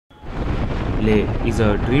Leh is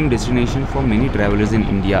a dream destination for many travelers in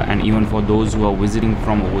India and even for those who are visiting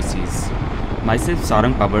from overseas. Myself,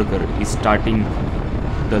 Sarang Pabarkar, is starting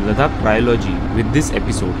the Ladakh trilogy with this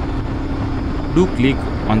episode. Do click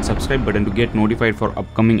on subscribe button to get notified for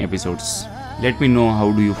upcoming episodes. Let me know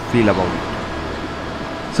how do you feel about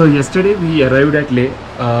it. So yesterday we arrived at Leh.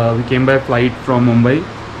 We came by flight from Mumbai,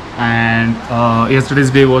 and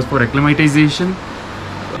yesterday's day was for acclimatization.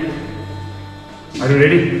 Are you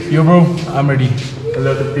ready? Yo bro, I'm ready.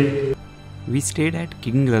 Hello Tripti. We stayed at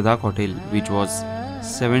King Ladakh Hotel, which was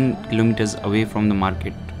 7 kilometers away from the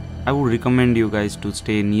market. I would recommend you guys to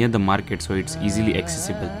stay near the market so it's easily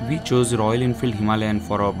accessible. We chose Royal Enfield Himalayan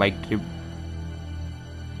for our bike trip.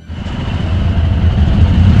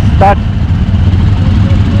 Start.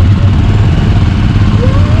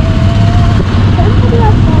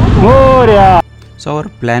 Moria. So our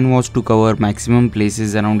plan was to cover maximum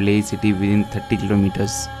places around Leh city within 30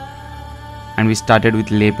 kilometers. And we started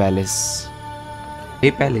with Leh Palace.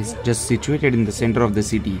 Leh Palace, just situated in the center of the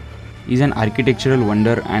city, is an architectural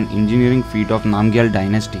wonder and engineering feat of Namgyal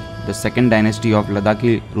dynasty, the second dynasty of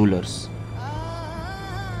Ladakhi rulers.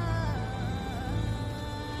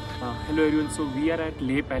 Hello everyone, so we are at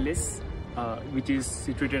Leh Palace, which is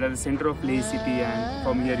situated at the center of Leh city, and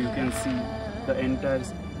from here you can see the entire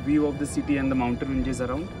view of the city and the mountain ranges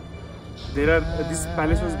around. This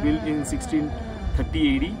palace was built in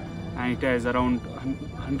 1630 AD and it has around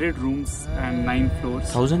 100 rooms and 9 floors.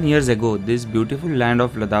 1000 years ago, this beautiful land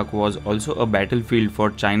of Ladakh was also a battlefield for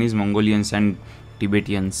Chinese Mongolians and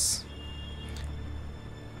Tibetans.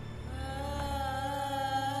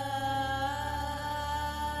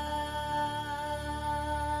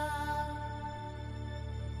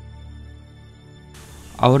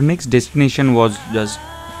 Our next destination was just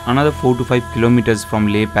another 4 to 5 kilometers from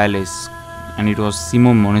Leh Palace, and it was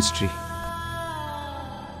Simo Monastery.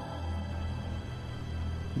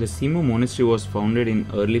 The Simo Monastery was founded in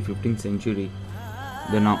early 15th century.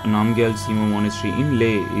 The Namgyal Simo Monastery in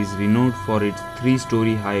Leh is renowned for its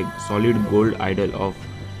 3-story high solid gold idol of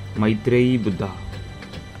Maitreyi Buddha.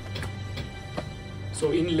 So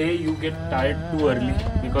in Leh you get tired too early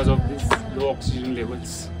because of this low oxygen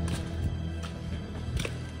levels.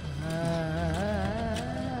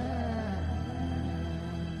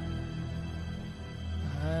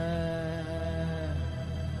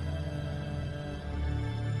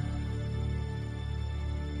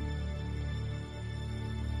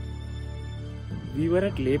 We were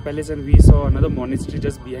at Leh Palace and we saw another monastery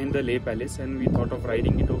just behind the Leh Palace, and we thought of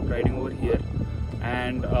riding over here.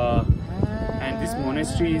 And this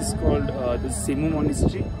monastery is called the Simo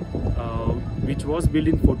Monastery, which was built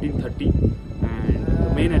in 1430. And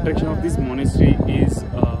the main attraction of this monastery is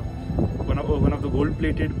one of the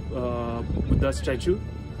gold-plated Buddha statue.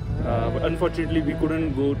 But unfortunately, we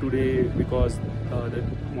couldn't go today because the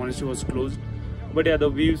monastery was closed. But yeah, the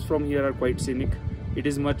views from here are quite scenic. It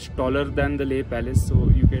is much taller than the Leh Palace, so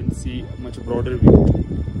you can see a much broader view.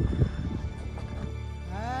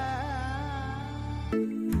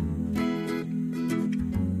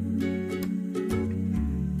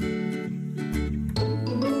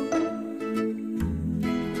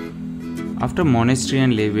 After monastery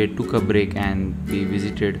and Leh, we took a break and we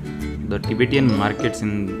visited the Tibetan markets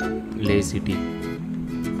in Leh city.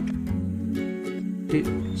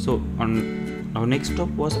 So our next stop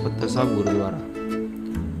was Patthar Sahib Gurudwara.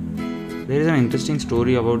 There is an interesting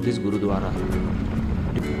story about this Gurudwara.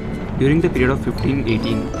 During the period of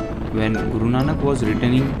 1518, when Guru Nanak was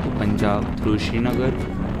returning to Punjab through Srinagar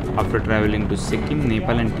after travelling to Sikkim,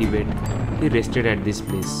 Nepal and Tibet, he rested at this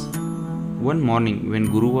place. One morning, when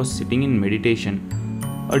Guru was sitting in meditation,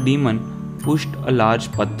 a demon pushed a large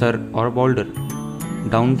patthar or boulder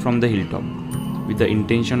down from the hilltop with the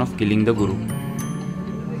intention of killing the Guru.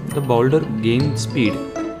 The boulder gained speed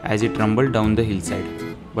as it rumbled down the hillside.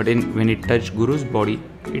 But when it touched Guru's body,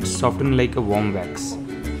 it softened like a warm wax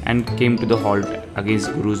and came to the halt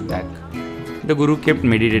against Guru's back. The Guru kept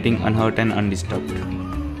meditating unhurt and undisturbed.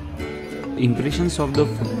 The impressions of the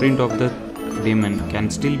footprint of the demon can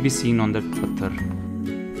still be seen on the patthar.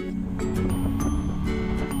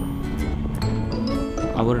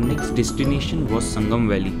 Our next destination was Sangam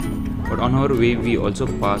Valley, but on our way we also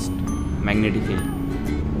passed Magnetic Hill.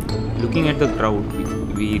 Looking at the crowd,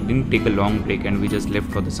 we didn't take a long break and we just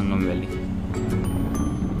left for the Sangam Valley.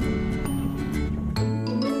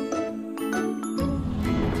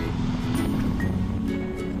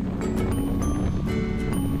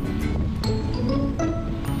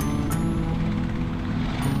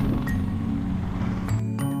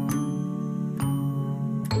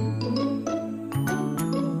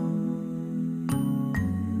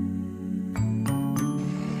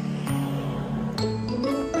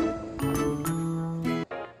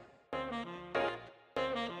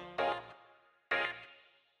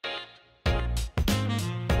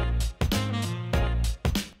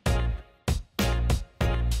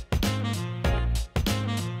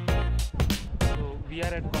 we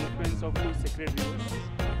are at confluence of two sacred rivers.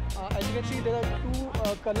 As you can see, there are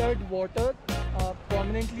two colored water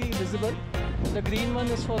prominently visible. The green one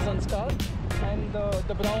is for Zanskar and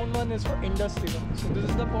the brown one is for Indus River. So this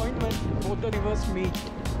is the point where both the rivers meet.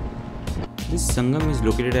 This Sangam is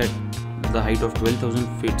located at the height of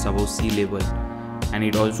 12,000 feet above sea level, and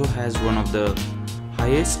it also has one of the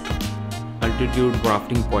highest altitude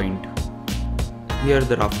rafting point. Here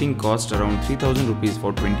the rafting cost around 3,000 rupees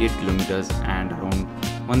for 28 kilometers and around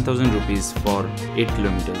 1,000 rupees for 8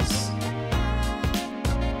 kilometers.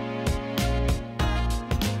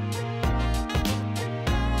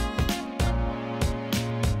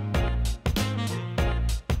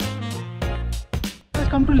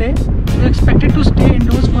 Come to Leh, you are expected to stay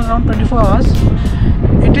indoors for around 24 hours.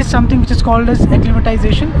 It is something which is called as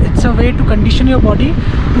acclimatization. It's a way to condition your body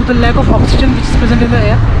to the lack of oxygen which is present in the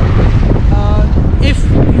air. If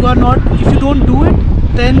you don't do it,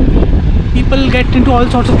 then people get into all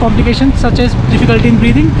sorts of complications such as difficulty in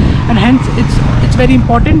breathing, and hence it's very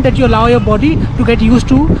important that you allow your body to get used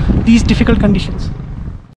to these difficult conditions.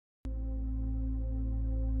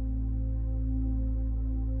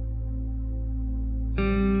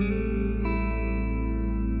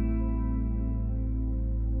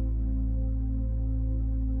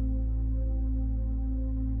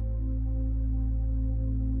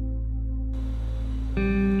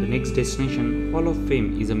 The next destination, Hall of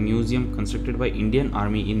Fame, is a museum constructed by Indian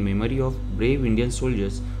Army in memory of brave Indian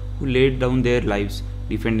soldiers who laid down their lives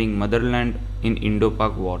defending motherland in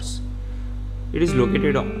Indo-Pak wars. It is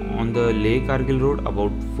located on the Leh Kargil road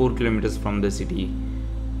about 4 kilometers from the city.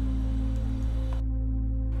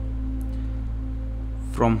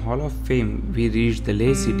 From Hall of Fame, we reached the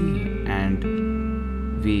Leh city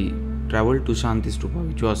and we traveled to Shanti Stupa,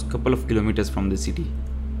 which was a couple of kilometers from the city.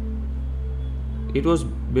 It was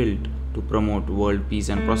built to promote world peace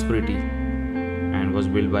and prosperity and was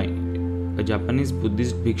built by a Japanese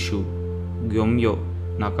Buddhist bhikshu, Gyomyo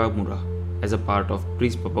Nakamura, as a part of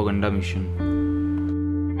peace propaganda mission.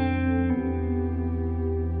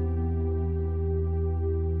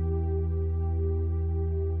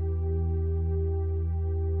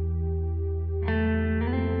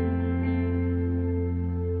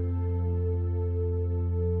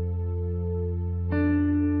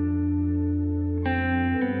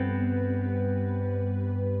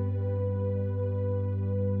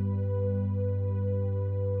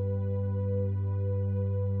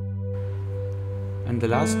 And the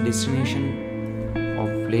last destination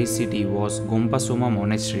of Leh city was Gompa Soma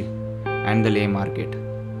Monastery and the Leh market.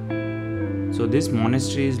 So this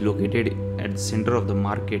monastery is located at the center of the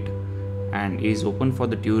market and is open for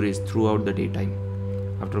the tourists throughout the daytime.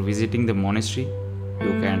 After visiting the monastery,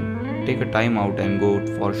 you can take a time out and go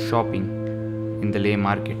for shopping in the Leh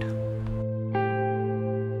market.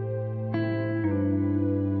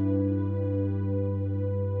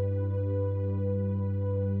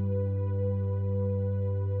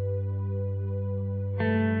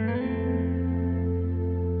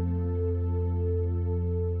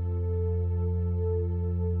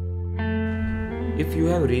 If you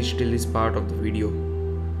have reached till this part of the video,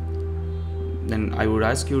 then I would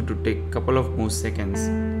ask you to take a couple of more seconds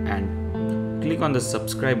and click on the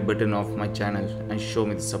subscribe button of my channel and show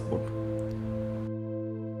me the support.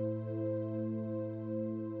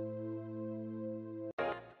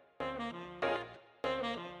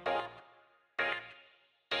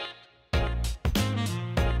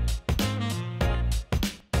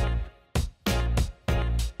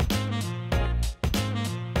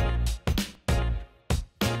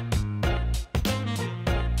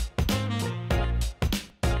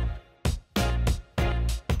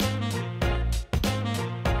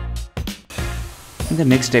 In the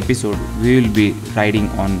next episode, we will be riding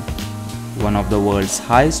on one of the world's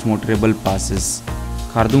highest motorable passes,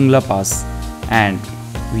 Khardungla Pass, and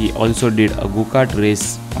we also did a go-kart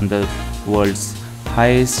race on the world's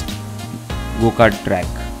highest go-kart track.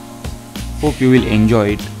 Hope you will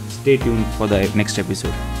enjoy it. Stay tuned for the next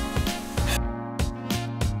episode.